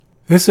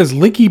This is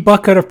Leaky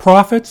Bucket of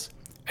Profits,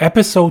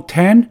 Episode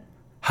 10,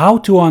 How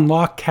to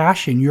Unlock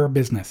Cash in Your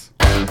Business.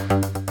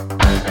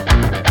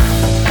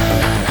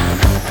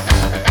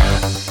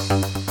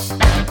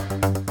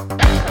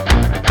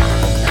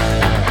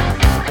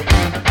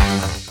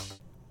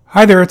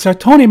 Hi there, it's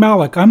Tony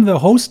Malik. I'm the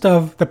host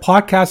of the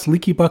podcast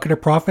Leaky Bucket of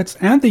Profits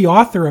and the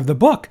author of the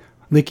book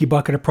Leaky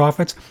Bucket of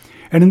Profits.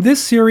 And in this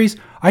series,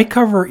 I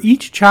cover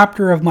each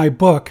chapter of my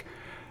book,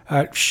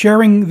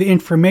 sharing the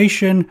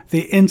information,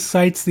 the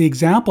insights, the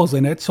examples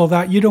in it so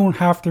that you don't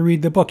have to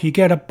read the book. You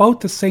get about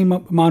the same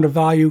amount of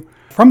value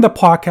from the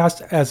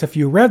podcast as if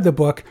you read the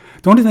book.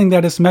 The only thing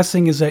that is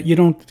missing is that you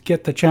don't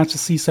get the chance to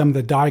see some of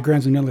the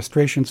diagrams and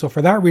illustrations. So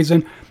for that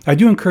reason, I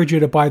do encourage you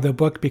to buy the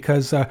book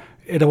because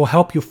it will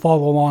help you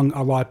follow along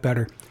a lot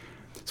better.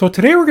 So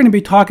today we're going to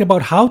be talking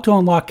about how to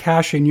unlock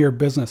cash in your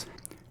business.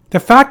 The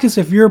fact is,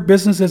 if your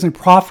business isn't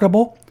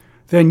profitable,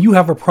 then you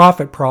have a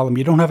profit problem.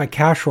 You don't have a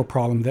cash flow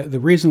problem. The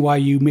reason why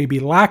you may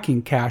be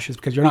lacking cash is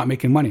because you're not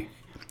making money.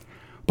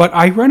 But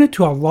I run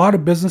into a lot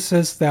of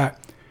businesses that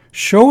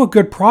show a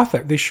good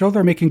profit. They show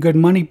they're making good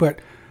money,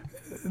 but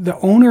the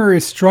owner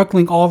is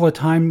struggling all the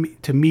time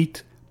to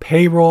meet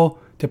payroll,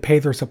 to pay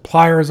their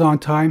suppliers on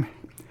time,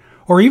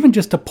 or even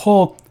just to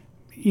pull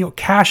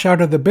cash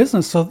out of the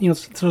business so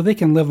they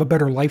can live a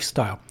better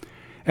lifestyle.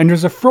 And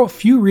there's a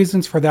few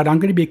reasons for that. I'm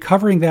going to be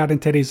covering that in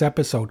today's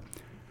episode.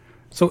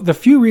 So the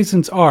few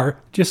reasons are,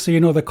 just so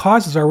you know, the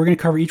causes are, we're going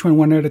to cover each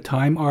one at a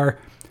time, are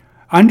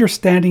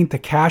understanding the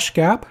cash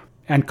gap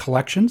and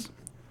collections,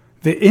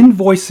 the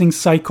invoicing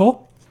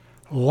cycle,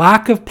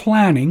 lack of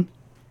planning,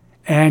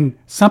 and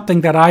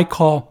something that I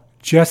call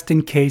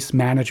just-in-case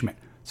management.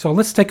 So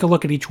let's take a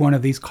look at each one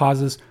of these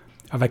causes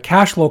of a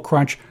cash flow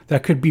crunch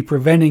that could be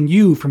preventing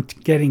you from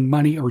getting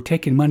money or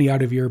taking money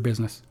out of your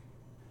business.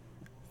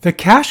 The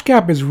cash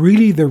gap is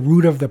really the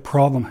root of the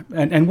problem.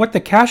 And what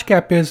the cash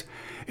gap is,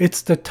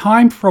 it's the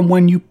time from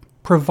when you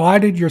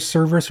provided your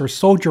service or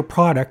sold your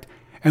product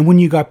and when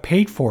you got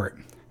paid for it.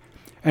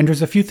 And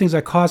there's a few things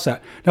that cause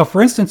that. Now,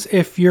 for instance,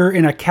 if you're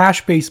in a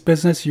cash-based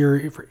business,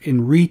 you're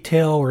in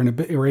retail or in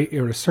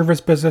a service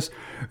business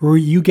where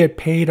you get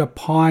paid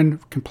upon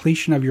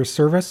completion of your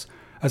service,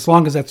 as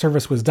long as that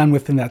service was done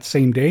within that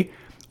same day,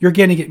 you're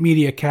getting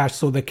immediate cash,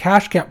 so the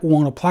cash gap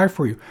won't apply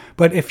for you.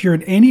 But if you're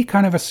in any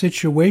kind of a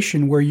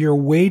situation where you're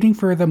waiting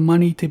for the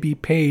money to be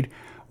paid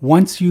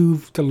once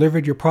you've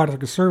delivered your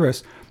product or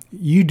service,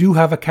 you do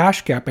have a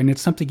cash gap, and it's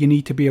something you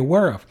need to be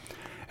aware of.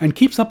 And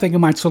keep something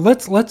in mind. So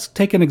let's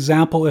take an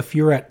example. If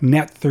you're at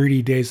net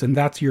 30 days, and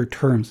that's your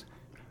terms.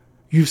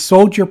 You've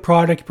sold your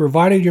product,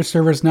 provided your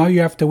service, now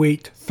you have to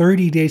wait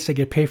 30 days to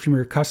get paid from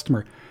your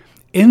customer.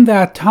 In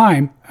that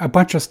time, a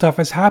bunch of stuff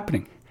is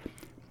happening.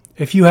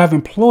 If you have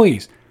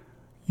employees,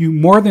 you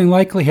more than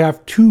likely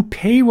have 2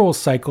 payroll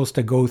cycles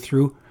to go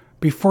through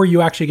before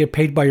you actually get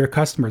paid by your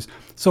customers.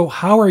 So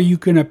how are you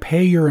going to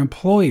pay your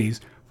employees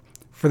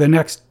for the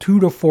next 2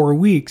 to 4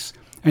 weeks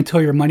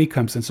until your money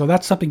comes in? So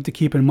that's something to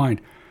keep in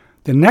mind.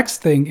 The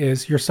next thing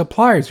is your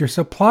suppliers. Your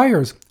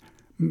suppliers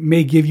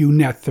may give you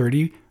net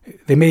 30.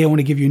 They may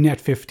only give you net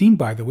 15,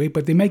 by the way,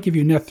 but they may give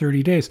you net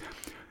 30 days.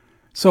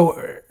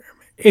 So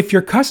if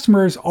your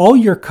customers, all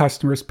your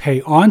customers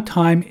pay on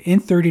time in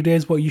 30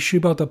 days, well, you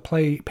should be able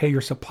to pay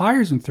your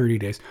suppliers in 30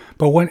 days.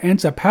 But what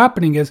ends up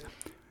happening is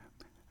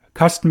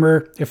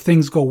customer, if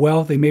things go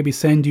well, they maybe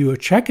send you a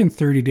check in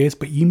 30 days,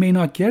 but you may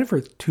not get it for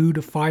 2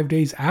 to 5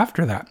 days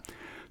after that.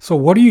 So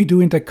what are you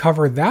doing to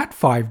cover that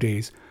 5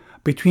 days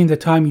between the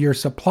time your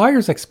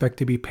suppliers expect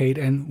to be paid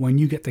and when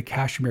you get the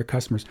cash from your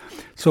customers?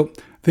 So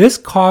this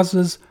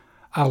causes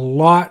a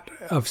lot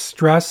of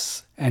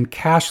stress and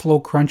cash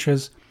flow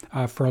crunches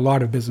for a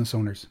lot of business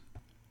owners.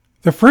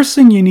 The first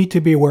thing you need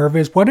to be aware of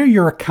is, what are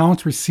your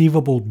accounts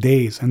receivable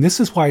days? And this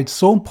is why it's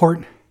so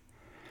important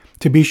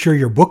to be sure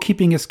your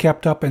bookkeeping is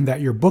kept up and that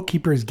your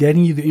bookkeeper is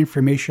getting you the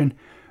information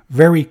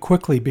very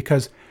quickly,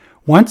 because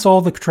once all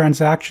the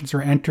transactions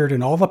are entered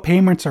and all the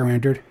payments are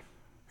entered,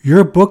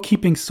 your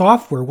bookkeeping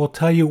software will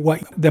tell you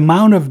what the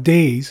amount of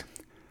days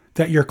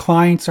that your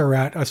clients are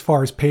at as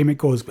far as payment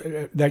goes,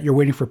 that you're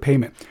waiting for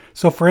payment.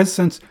 So for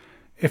instance,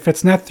 if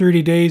it's net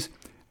 30 days,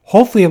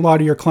 hopefully a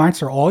lot of your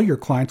clients, or all your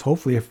clients,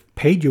 hopefully have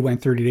paid you in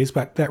 30 days,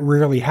 but that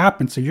rarely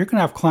happens. So you're going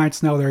to have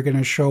clients now that are going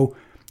to show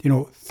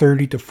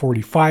 30 to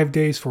 45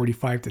 days,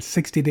 45 to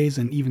 60 days,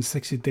 and even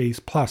 60 days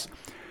plus.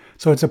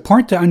 So it's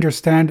important to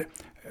understand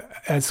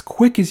as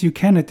quick as you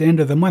can at the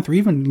end of the month, or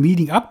even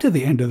leading up to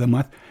the end of the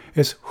month,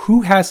 is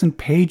who hasn't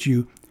paid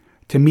you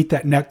to meet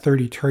that net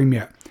 30 term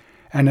yet.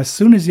 And as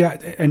soon as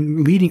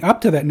and leading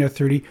up to that net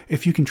 30,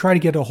 if you can try to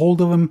get a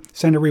hold of them,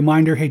 send a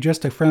reminder, hey,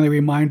 just a friendly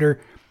reminder,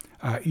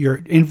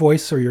 your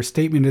invoice or your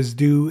statement is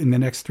due in the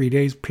next 3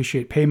 days,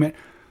 appreciate payment.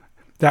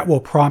 That will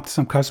prompt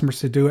some customers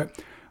to do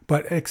it.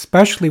 But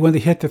especially when they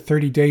hit the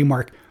 30-day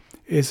mark,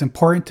 it's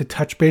important to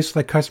touch base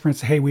with the customer and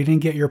say, hey, we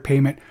didn't get your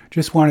payment.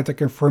 Just wanted to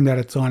confirm that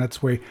it's on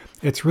its way.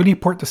 It's really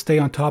important to stay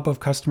on top of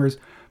customers,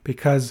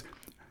 because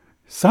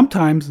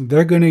sometimes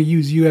they're going to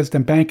use you as the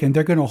bank and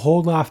they're going to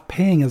hold off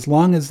paying as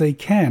long as they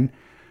can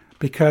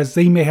because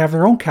they may have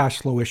their own cash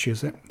flow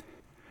issues.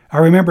 I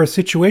remember a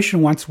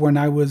situation once when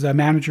I was a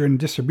manager in the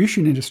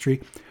distribution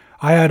industry.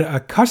 I had a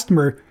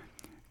customer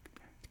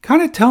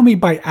kind of tell me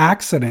by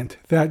accident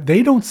that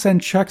they don't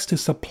send checks to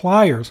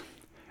suppliers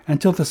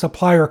until the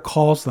supplier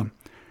calls them.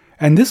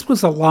 And this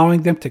was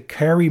allowing them to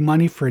carry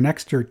money for an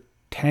extra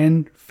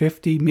 10,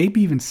 50,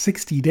 maybe even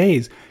 60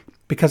 days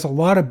because a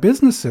lot of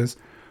businesses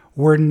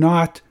were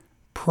not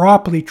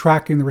properly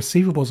tracking the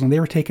receivables and they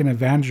were taking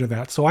advantage of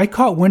that. So I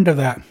caught wind of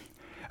that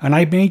and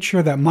I made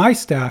sure that my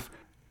staff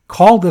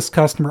called this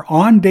customer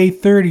on day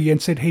 30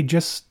 and said, hey,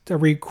 just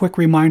a quick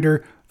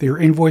reminder, your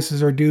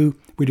invoices are due.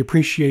 We'd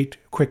appreciate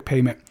quick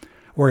payment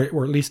or at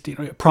least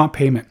prompt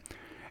payment.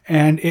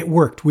 And it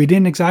worked. We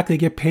didn't exactly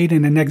get paid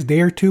in the next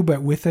day or two,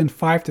 but within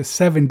 5 to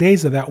 7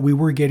 days of that, we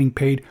were getting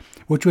paid,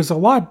 which was a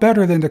lot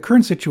better than the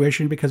current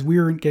situation because we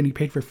weren't getting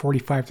paid for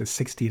 45 to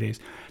 60 days.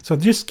 So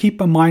just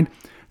keep in mind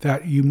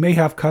that you may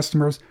have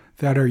customers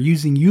that are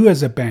using you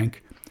as a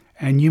bank,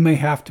 and you may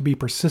have to be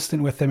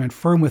persistent with them and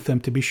firm with them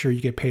to be sure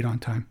you get paid on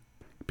time.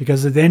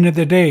 Because at the end of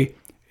the day,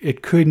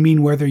 it could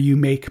mean whether you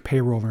make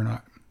payroll or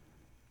not.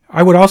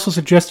 I would also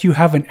suggest you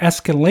have an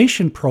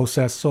escalation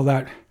process so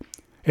that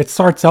it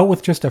starts out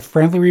with just a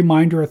friendly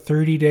reminder at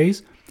 30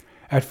 days.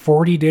 At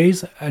 40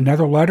 days,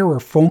 another letter or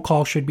phone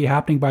call should be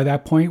happening by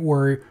that point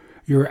where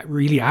you're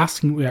really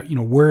asking,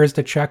 where is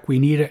the check? We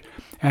need it.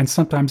 And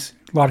sometimes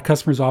a lot of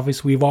customers,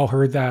 obviously, we've all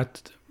heard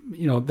that,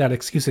 that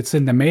excuse, it's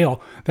in the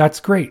mail.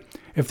 That's great.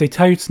 If they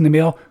tell you it's in the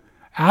mail,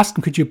 ask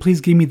them, could you please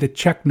give me the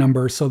check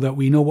number so that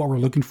we know what we're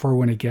looking for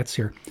when it gets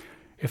here?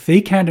 If they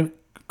can't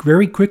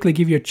very quickly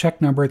give you a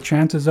check number,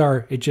 chances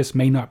are it just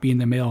may not be in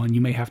the mail and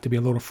you may have to be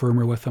a little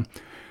firmer with them.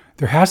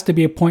 There has to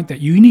be a point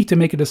that you need to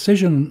make a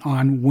decision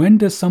on when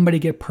does somebody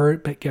get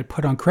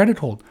put on credit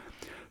hold.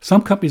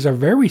 Some companies are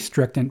very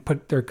strict and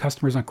put their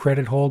customers on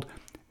credit hold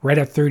right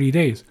at 30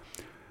 days.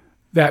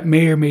 That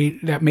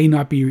may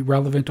not be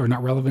relevant or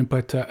not relevant,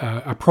 but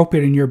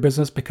appropriate in your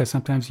business because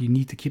sometimes you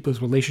need to keep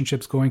those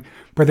relationships going.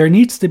 But there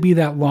needs to be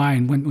that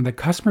line when the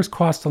customers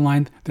cross the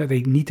line that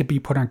they need to be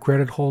put on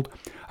credit hold.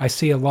 I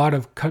see a lot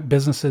of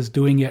businesses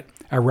doing it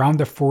around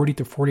the 40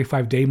 to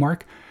 45 day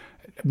mark.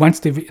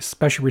 Once they've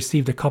especially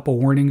received a couple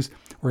warnings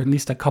or at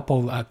least a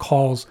couple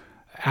calls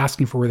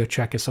asking for where the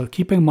check is. So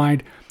keep in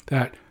mind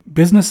that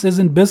business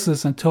isn't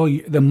business until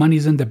the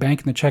money's in the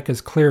bank and the check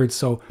is cleared.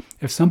 So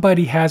if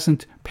somebody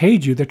hasn't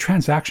paid you, the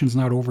transaction's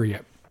not over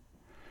yet.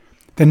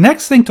 The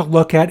next thing to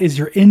look at is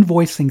your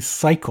invoicing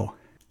cycle.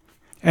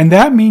 And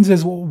that means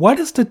what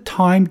is the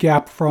time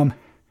gap from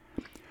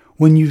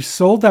when you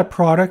sold that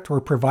product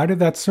or provided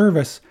that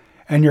service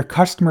and your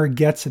customer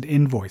gets an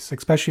invoice,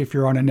 especially if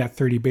you're on a net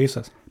 30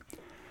 basis.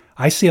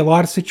 I see a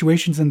lot of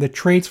situations in the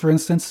trades, for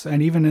instance,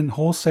 and even in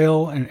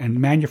wholesale and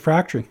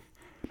manufacturing,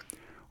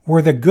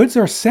 where the goods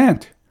are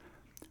sent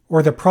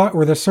or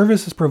the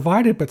service is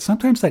provided, but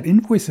sometimes that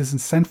invoice isn't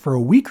sent for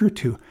a week or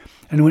two.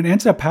 And what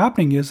ends up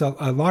happening is a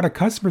lot of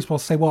customers will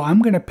say, well,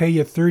 I'm going to pay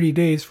you 30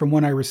 days from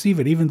when I receive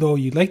it, even though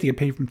you'd like to get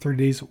paid from 30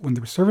 days when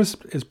the service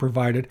is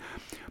provided.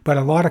 But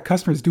a lot of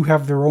customers do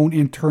have their own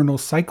internal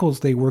cycles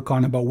they work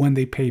on about when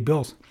they pay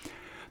bills.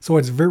 So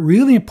it's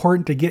really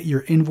important to get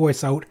your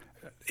invoice out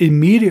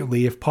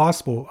immediately, if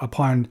possible,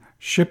 upon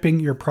shipping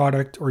your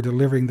product or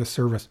delivering the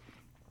service.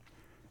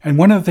 And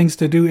one of the things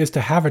to do is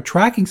to have a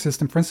tracking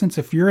system. For instance,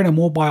 if you're in a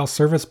mobile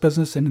service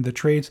business and in the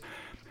trades,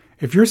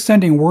 if you're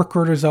sending work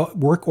orders out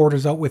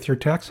with your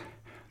techs,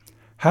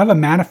 have a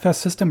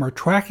manifest system or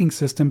tracking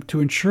system to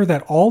ensure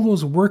that all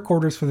those work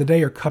orders for the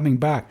day are coming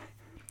back.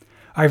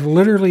 I've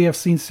literally have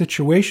seen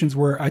situations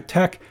where a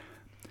tech,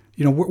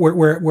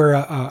 where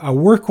a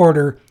work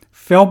order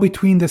fell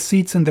between the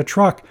seats in the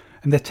truck,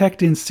 and the tech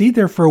didn't see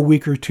there for a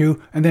week or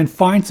two and then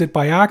finds it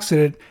by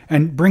accident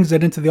and brings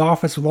it into the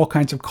office with all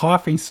kinds of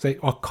coffee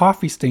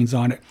stains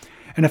on it.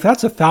 And if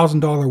that's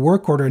 $1,000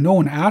 work order and no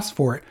one asked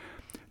for it,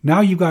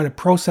 now you've got to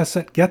process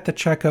it, get the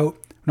check out,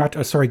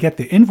 get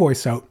the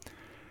invoice out.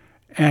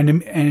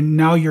 And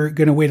now you're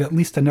going to wait at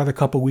least another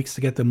couple of weeks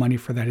to get the money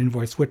for that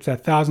invoice, which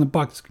that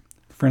 $1,000,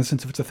 for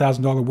instance, if it's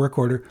 $1,000 work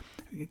order,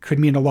 it could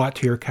mean a lot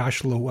to your cash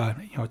flow,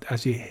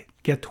 as you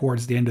get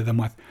towards the end of the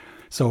month.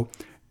 So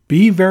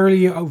be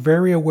very,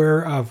 very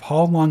aware of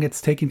how long it's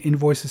taking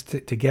invoices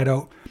to get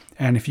out.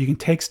 And if you can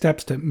take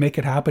steps to make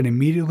it happen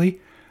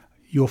immediately,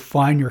 you'll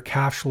find your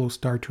cash flow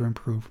start to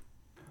improve.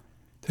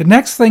 The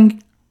next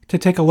thing to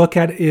take a look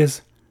at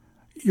is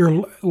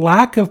your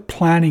lack of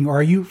planning. Or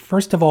are you,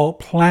 first of all,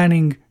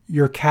 planning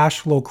your cash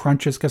flow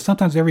crunches? Because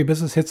sometimes every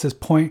business hits this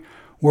point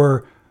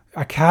where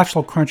a cash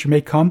flow crunch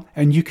may come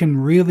and you can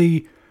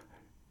really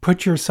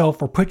put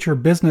yourself or put your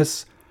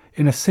business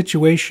in a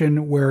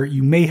situation where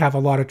you may have a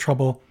lot of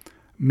trouble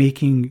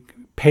making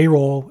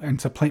payroll and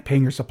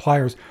paying your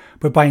suppliers.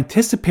 But by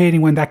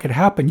anticipating when that could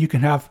happen, you can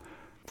have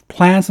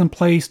plans in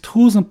place,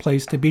 tools in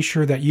place to be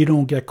sure that you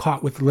don't get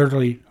caught with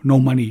literally no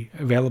money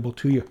available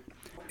to you.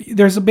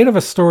 There's a bit of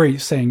a story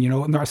saying,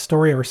 a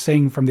story or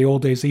saying from the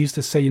old days. They used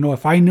to say,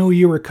 if I knew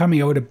you were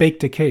coming, I would have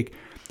baked a cake.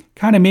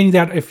 Kind of meaning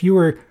that if you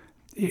were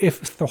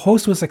If the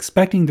host was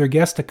expecting their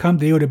guests to come,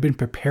 they would have been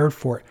prepared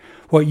for it.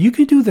 Well, you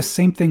can do the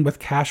same thing with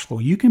cash flow.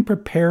 You can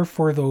prepare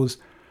for those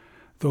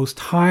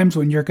times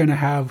when you're going to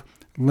have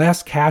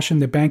less cash in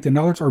the bank than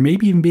others, or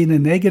maybe even be in a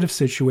negative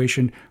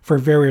situation for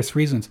various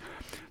reasons.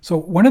 So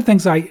one of the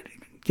things I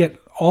get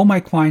all my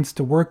clients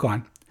to work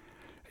on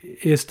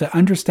is to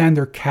understand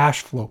their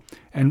cash flow.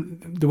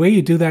 And the way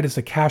you do that is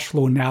a cash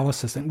flow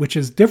analysis, which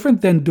is different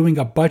than doing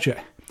a budget.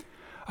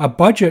 A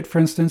budget, for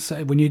instance,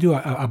 when you do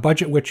a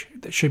budget, which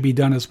should be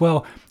done as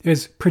well,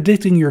 is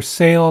predicting your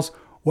sales,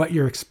 what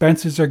your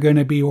expenses are going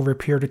to be over a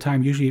period of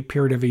time, usually a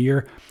period of a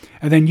year,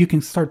 and then you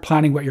can start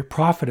planning what your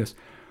profit is.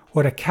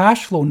 What a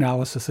cash flow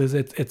analysis is,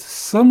 it's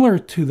similar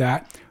to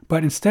that,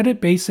 but instead of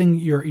basing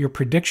your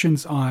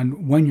predictions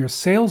on when your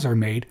sales are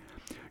made,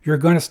 you're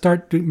going to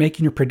start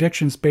making your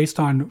predictions based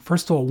on,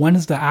 first of all, when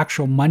is the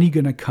actual money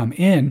going to come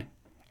in,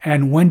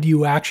 and when do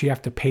you actually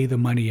have to pay the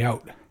money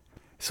out?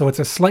 So it's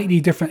a slightly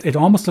different, it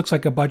almost looks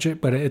like a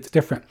budget, but it's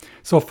different.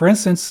 So for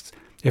instance,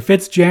 if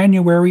it's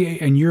January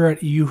and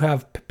you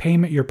have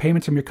your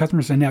payments from your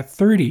customers are net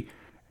 30,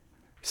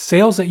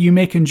 sales that you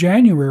make in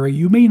January,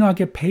 you may not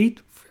get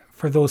paid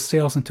for those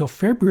sales until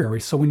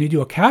February. So when you do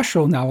a cash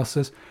flow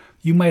analysis,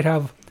 you might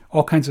have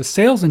all kinds of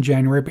sales in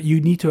January, but you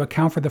need to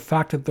account for the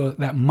fact that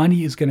that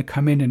money is going to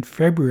come in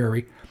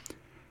February,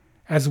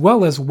 as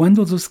well as when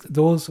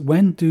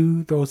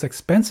do those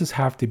expenses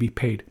have to be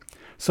paid.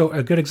 So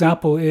a good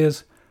example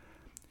is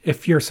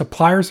if your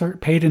suppliers are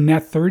paid in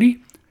net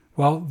 30,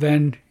 well,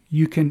 then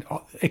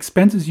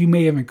expenses you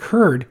may have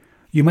incurred,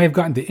 you may have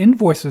gotten the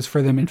invoices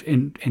for them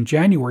in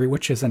January,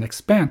 which is an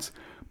expense,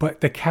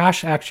 but the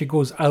cash actually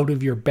goes out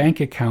of your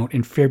bank account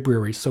in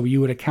February. So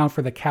you would account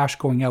for the cash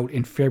going out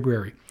in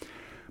February.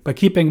 But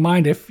keeping in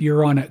mind, if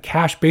you're on a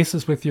cash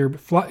basis with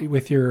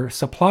your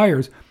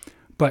suppliers,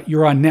 but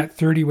you're on net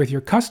 30 with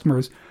your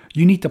customers,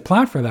 you need to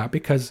plan for that,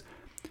 because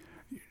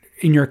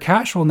in your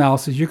cash flow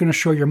analysis, you're going to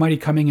show your money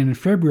coming in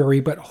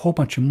February, but a whole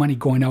bunch of money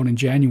going out in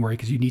January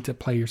because you need to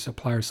pay your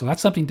suppliers. So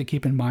that's something to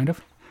keep in mind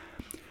of.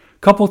 A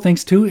couple of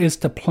things too is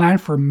to plan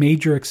for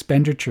major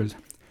expenditures.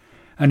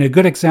 And a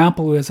good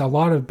example is a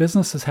lot of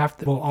businesses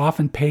will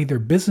often pay their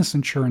business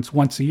insurance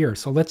once a year.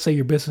 So let's say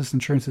your business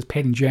insurance is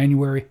paid in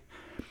January,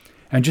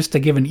 and just to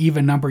give an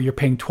even number, you're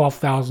paying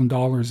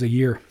 $12,000 a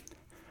year.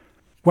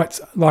 What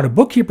a lot of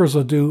bookkeepers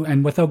will do,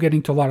 and without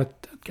getting to a lot of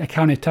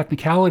accounting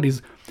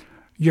technicalities,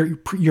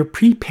 you're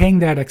prepaying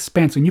that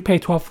expense. When you pay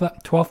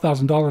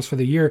 $12,000 for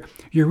the year,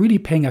 you're really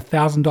paying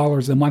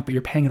 $1,000 a month, but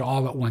you're paying it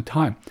all at one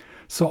time.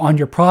 So on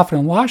your profit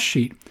and loss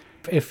sheet,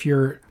 if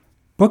your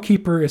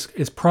bookkeeper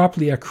is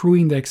properly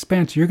accruing the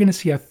expense, you're going to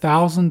see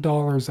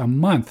 $1,000 a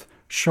month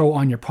show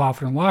on your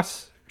profit and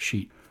loss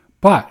sheet.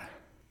 But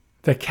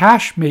the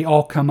cash may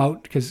all come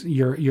out because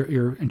your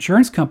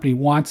insurance company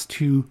wants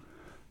to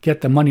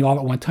get the money all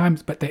at one time,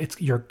 but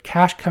your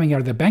cash coming out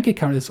of the bank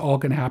account is all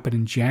going to happen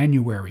in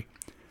January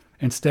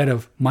instead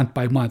of month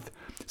by month.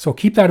 So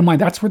keep that in mind.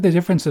 That's where the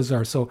differences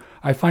are. So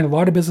I find a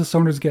lot of business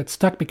owners get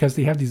stuck because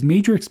they have these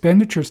major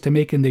expenditures to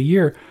make in the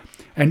year.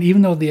 And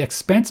even though the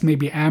expense may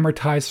be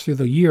amortized through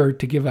the year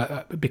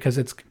because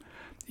it's,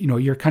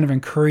 you're kind of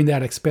incurring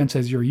that expense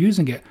as you're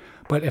using it.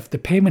 But if the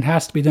payment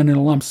has to be done in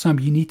a lump sum,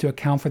 you need to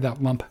account for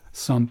that lump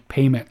sum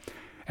payment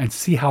and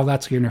see how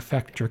that's going to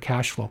affect your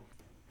cash flow.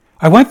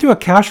 I went through a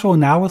cash flow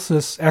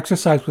analysis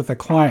exercise with a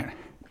client,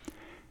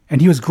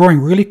 and he was growing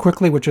really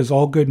quickly, which is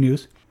all good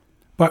news.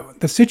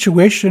 But the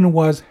situation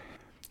was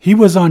he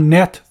was on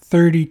net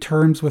 30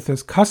 terms with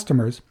his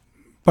customers,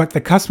 but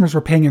the customers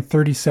were paying in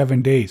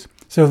 37 days.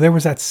 So there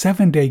was that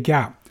 7-day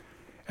gap.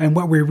 And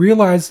what we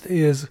realized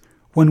is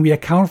when we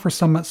account for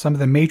some of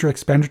the major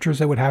expenditures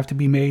that would have to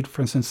be made,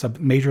 for instance,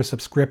 major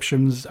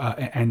subscriptions,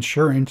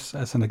 insurance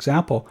as an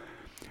example,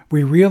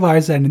 we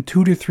realized that in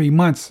 2 to 3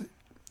 months,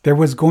 there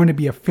was going to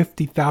be a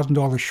 $50,000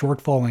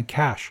 shortfall in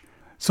cash.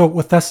 So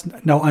with us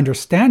now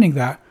understanding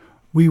that,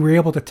 we were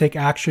able to take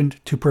action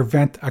to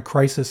prevent a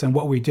crisis. And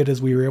what we did is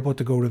we were able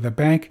to go to the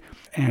bank,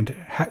 and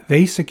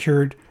they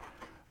secured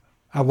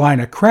a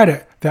line of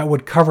credit that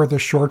would cover the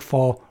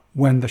shortfall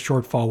when the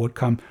shortfall would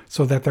come,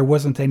 so that there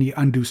wasn't any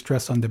undue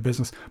stress on the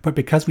business. But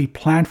because we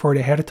planned for it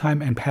ahead of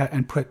time and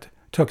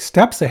took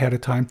steps ahead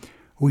of time,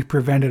 we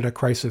prevented a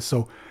crisis.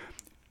 So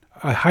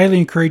I highly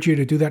encourage you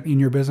to do that in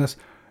your business.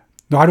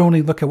 Not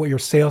only look at what your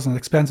sales and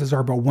expenses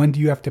are, but when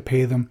do you have to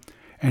pay them?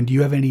 And do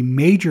you have any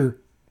major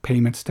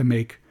payments to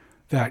make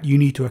that you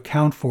need to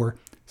account for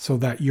so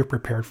that you're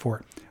prepared for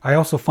it? I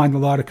also find a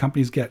lot of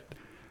companies get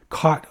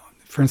caught,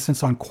 for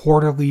instance, on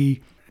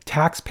quarterly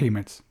tax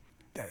payments.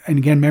 And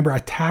again, remember, a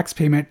tax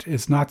payment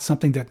is not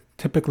something that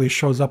typically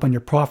shows up on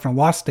your profit and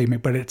loss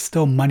statement, but it's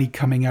still money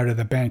coming out of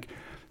the bank.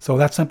 So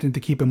that's something to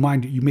keep in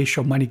mind. You may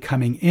show money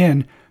coming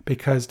in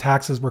because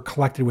taxes were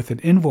collected with an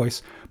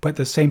invoice, but at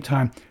the same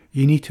time,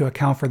 you need to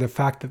account for the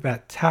fact that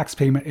that tax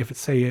payment, if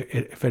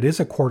it is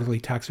a quarterly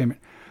tax payment,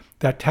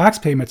 that tax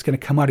payment is going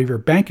to come out of your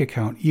bank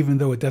account, even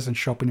though it doesn't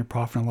show up in your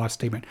profit and loss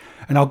statement.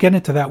 And I'll get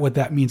into what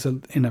that means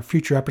in a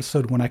future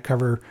episode when I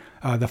cover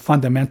the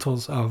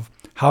fundamentals of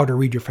how to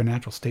read your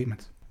financial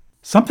statements.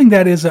 Something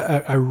that is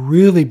a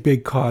really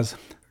big cause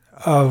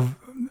of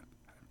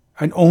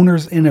an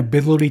owner's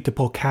inability to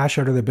pull cash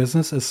out of the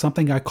business is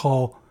something I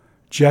call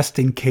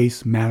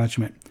just-in-case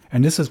management.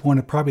 And this is one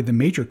of probably the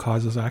major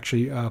causes,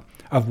 actually,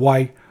 of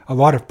why a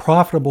lot of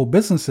profitable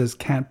businesses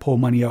can't pull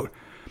money out.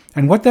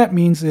 And what that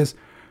means is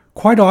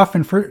quite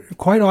often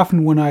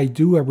when I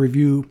do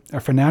a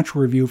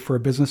financial review for a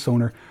business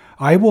owner,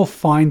 I will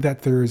find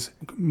that there's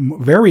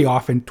very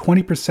often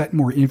 20%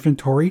 more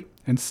inventory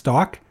and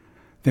stock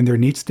than there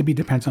needs to be,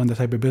 depends on the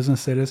type of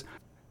business it is,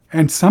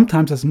 and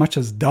sometimes as much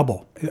as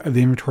double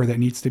the inventory that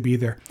needs to be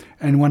there.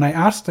 And when I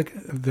ask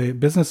the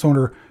business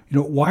owner,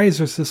 why is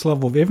there this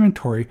level of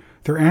inventory?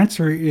 Their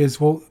answer is,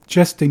 well,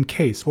 just in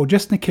case. Well,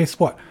 just in case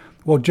what?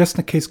 Well, just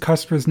in case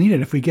customers need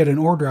it. If we get an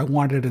order, I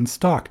want it in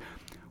stock,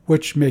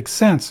 which makes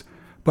sense.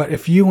 But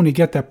if you only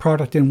get that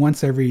product in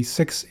once every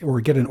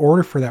or get an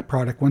order for that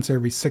product once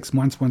every 6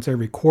 months, once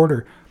every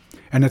quarter,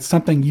 and it's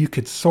something you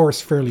could source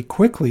fairly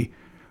quickly,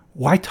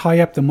 why tie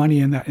up the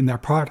money in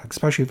that product,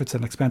 especially if it's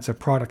an expensive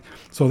product?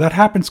 So that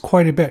happens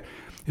quite a bit.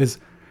 Is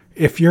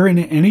if you're in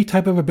any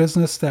type of a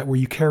business where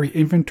you carry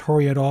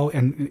inventory at all,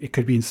 and it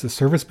could be in the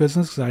service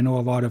business, because I know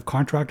a lot of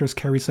contractors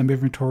carry some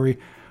inventory,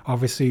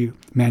 obviously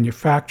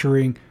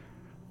manufacturing,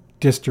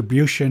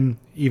 distribution,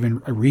 even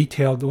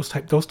retail, those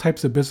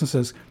types of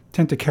businesses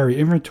tend to carry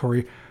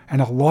inventory,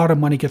 and a lot of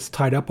money gets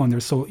tied up on there.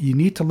 So you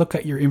need to look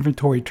at your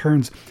inventory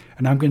turns,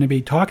 and I'm going to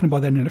be talking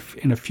about that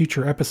in a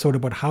future episode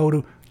about how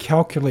to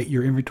calculate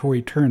your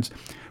inventory turns.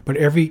 But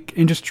every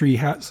industry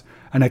has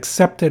an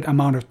accepted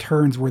amount of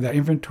turns where that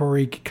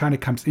inventory kind of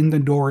comes in the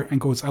door and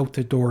goes out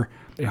the door,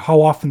 and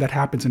how often that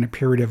happens in a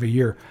period of a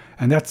year.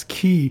 And that's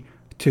key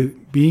to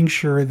being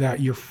sure that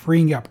you're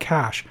freeing up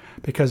cash,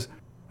 because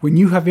when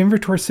you have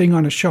inventory sitting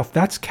on a shelf,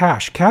 that's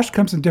cash. Cash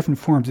comes in different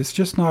forms. It's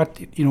just not,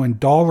 in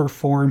dollar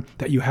form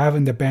that you have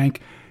in the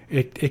bank.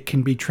 It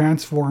can be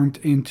transformed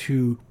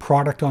into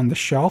product on the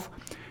shelf.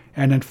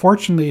 And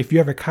unfortunately, if you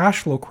have a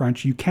cash flow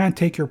crunch, you can't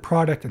take your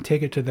product and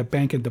take it to the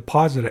bank and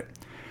deposit it.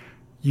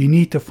 You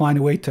need to find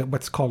a way to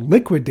what's called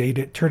liquidate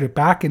it, turn it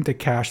back into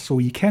cash so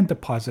you can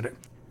deposit it.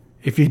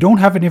 If you don't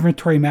have an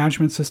inventory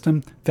management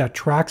system that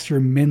tracks your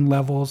min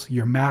levels,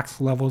 your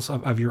max levels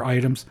of your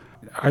items,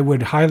 I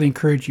would highly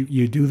encourage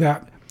you do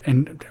that,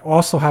 and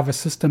also have a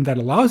system that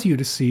allows you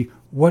to see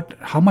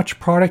how much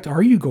product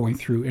are you going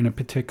through in a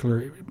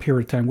particular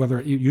period of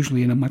time,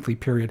 usually in a monthly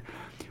period,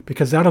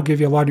 because that'll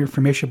give you a lot of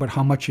information about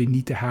how much you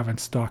need to have in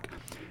stock.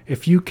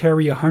 If you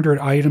carry 100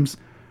 items,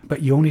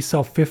 but you only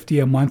sell 50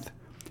 a month,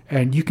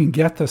 and you can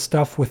get the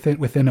stuff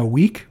within a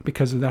week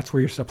because that's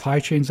where your supply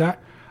chain's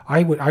at,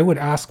 I would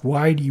ask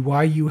why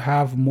you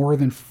have more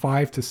than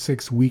 5 to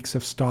 6 weeks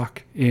of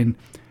stock in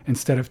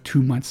instead of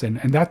 2 months in.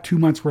 And that 2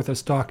 months worth of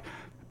stock,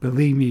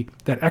 believe me,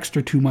 that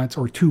extra 2 months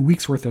or 2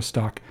 weeks worth of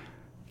stock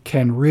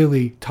can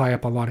really tie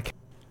up a lot of cash.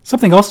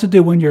 Something else to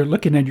do when you're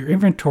looking at your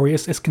inventory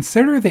is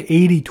consider the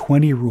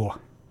 80-20 rule.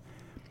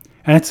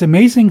 And it's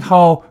amazing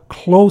how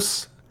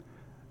close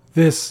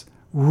this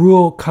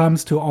rule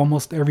comes to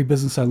almost every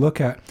business I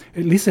look at.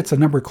 At least it's a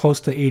number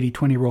close to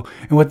 80-20 rule.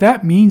 And what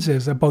that means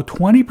is about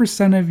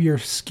 20% of your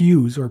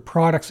SKUs or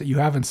products that you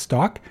have in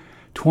stock,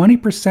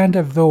 20%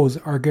 of those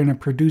are going to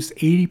produce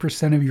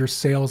 80% of your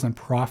sales and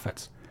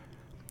profits.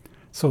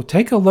 So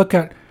take a look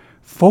at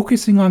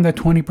focusing on the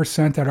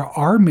 20% that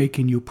are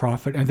making you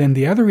profit, and then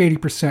the other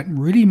 80%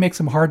 really make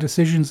some hard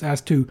decisions as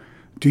to,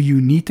 do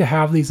you need to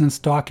have these in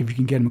stock if you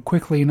can get them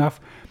quickly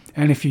enough?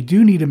 And if you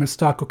do need them in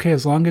stock, okay,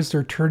 as long as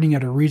they're turning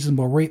at a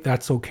reasonable rate,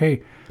 that's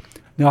okay.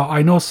 Now,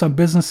 I know some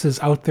businesses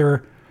out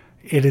there,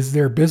 it is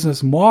their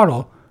business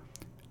model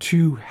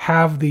to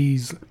have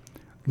these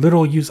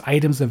little use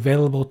items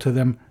available to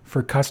them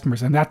for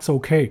customers, and that's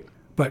okay.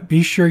 But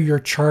be sure you're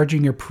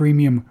charging a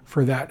premium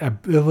for that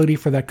ability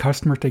for that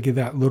customer to get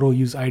that little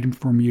use item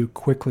from you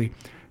quickly.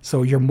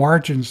 So your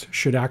margins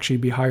should actually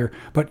be higher.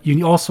 But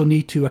you also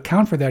need to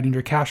account for that in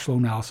your cash flow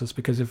analysis,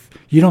 because if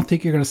you don't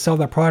think you're going to sell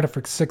that product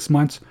for 6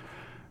 months,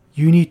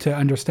 you need to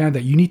understand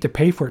that you need to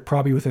pay for it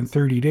probably within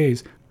 30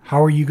 days.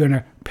 How are you going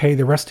to pay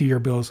the rest of your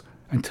bills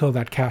until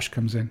that cash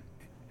comes in?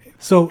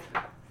 So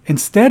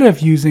instead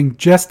of using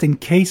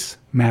just-in-case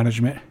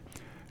management,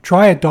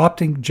 try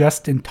adopting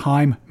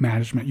just-in-time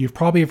management. You've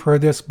probably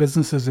heard this.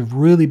 Businesses have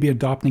really been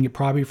adopting it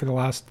probably for the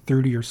last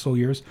 30 or so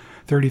years.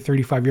 30,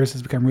 35 years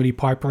has become really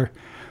popular.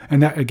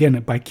 And that, again,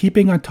 by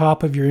keeping on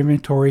top of your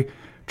inventory,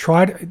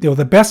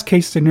 the best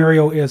case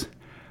scenario is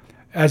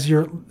as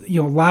your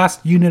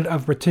last unit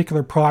of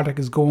particular product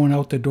is going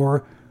out the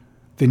door,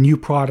 the new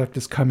product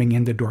is coming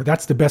in the door.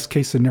 That's the best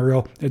case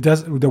scenario.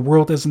 The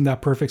world isn't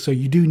that perfect, so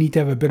you do need to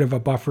have a bit of a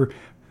buffer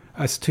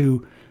as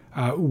to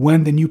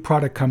when the new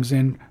product comes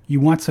in. You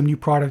want some new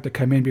product to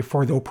come in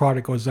before the old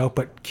product goes out,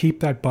 but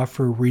keep that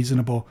buffer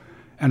reasonable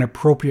and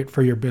appropriate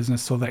for your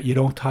business so that you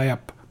don't tie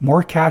up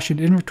more cash in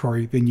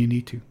inventory than you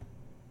need to.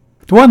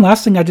 The one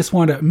last thing I just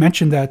want to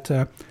mention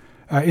that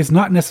is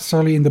not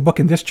necessarily in the book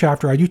in this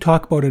chapter. I do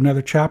talk about it in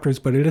other chapters,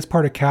 but it is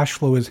part of cash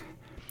flow, is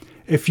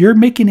if you're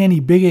making any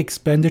big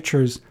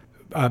expenditures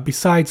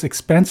besides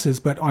expenses,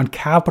 but on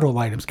capital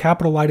items.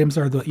 Capital items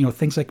are the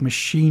things like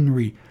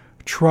machinery,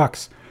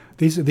 trucks.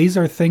 These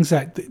are things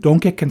that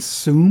don't get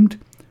consumed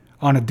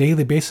on a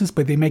daily basis,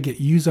 but they may get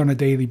used on a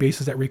daily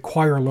basis that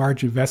require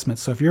large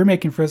investments. So if you're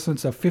making, for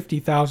instance, a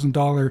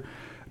 $50,000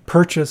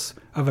 purchase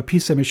of a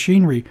piece of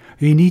machinery,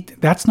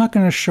 that's not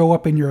going to show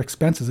up in your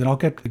expenses. And I'll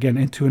get again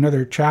into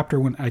another chapter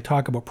when I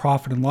talk about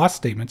profit and loss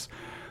statements.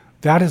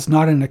 That is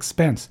not an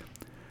expense.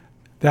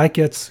 That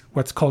gets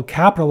what's called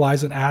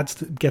capitalized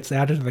and gets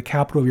added to the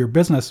capital of your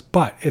business,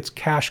 but it's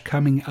cash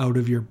coming out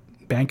of your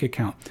bank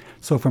account.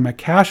 So from a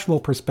cash flow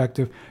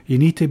perspective, you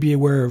need to be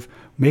aware of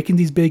making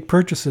these big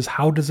purchases.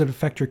 How does it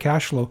affect your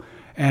cash flow?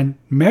 And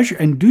measure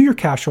and do your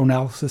cash flow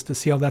analysis to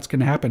see how that's going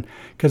to happen.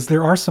 Because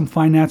there are some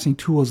financing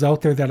tools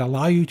out there that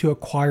allow you to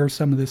acquire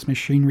some of this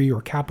machinery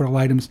or capital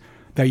items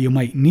that you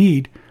might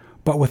need,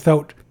 but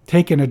without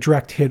taking a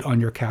direct hit on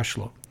your cash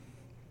flow.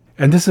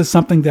 And this is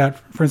something that,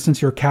 for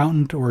instance, your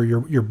accountant or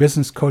your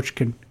business coach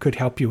could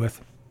help you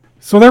with.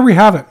 So there we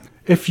have it.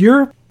 If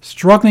you're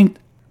struggling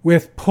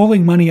with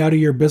pulling money out of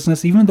your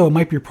business, even though it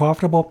might be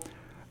profitable,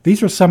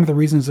 these are some of the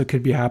reasons it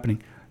could be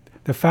happening.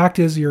 The fact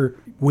is you're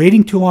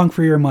waiting too long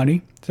for your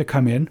money to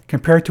come in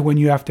compared to when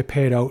you have to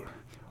pay it out,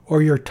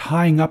 or you're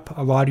tying up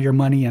a lot of your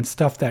money and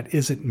stuff that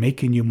isn't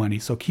making you money.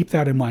 So keep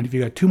that in mind. If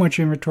you got too much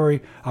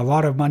inventory, a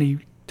lot of money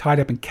tied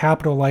up in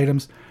capital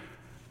items,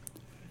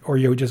 or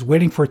you're just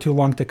waiting for it too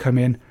long to come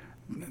in,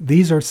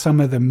 these are some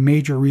of the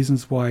major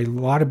reasons why a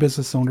lot of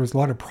business owners, a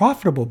lot of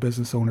profitable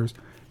business owners,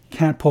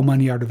 can't pull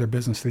money out of their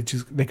business.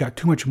 They got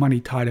too much money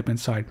tied up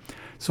inside.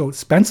 So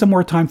spend some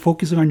more time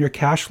focusing on your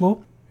cash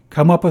flow.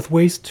 Come up with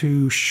ways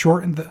to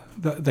shorten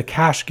the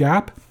cash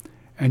gap,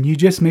 and you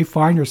just may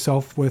find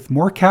yourself with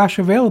more cash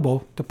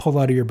available to pull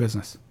out of your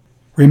business.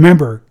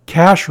 Remember,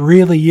 cash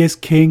really is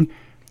king.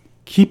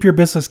 Keep your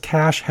business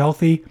cash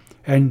healthy,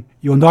 and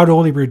you'll not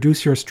only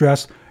reduce your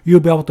stress, you'll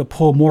be able to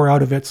pull more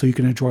out of it so you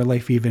can enjoy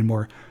life even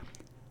more.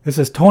 This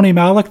is Tony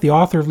Malik, the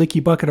author of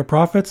Leaky Bucket of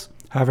Profits.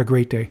 Have a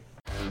great day.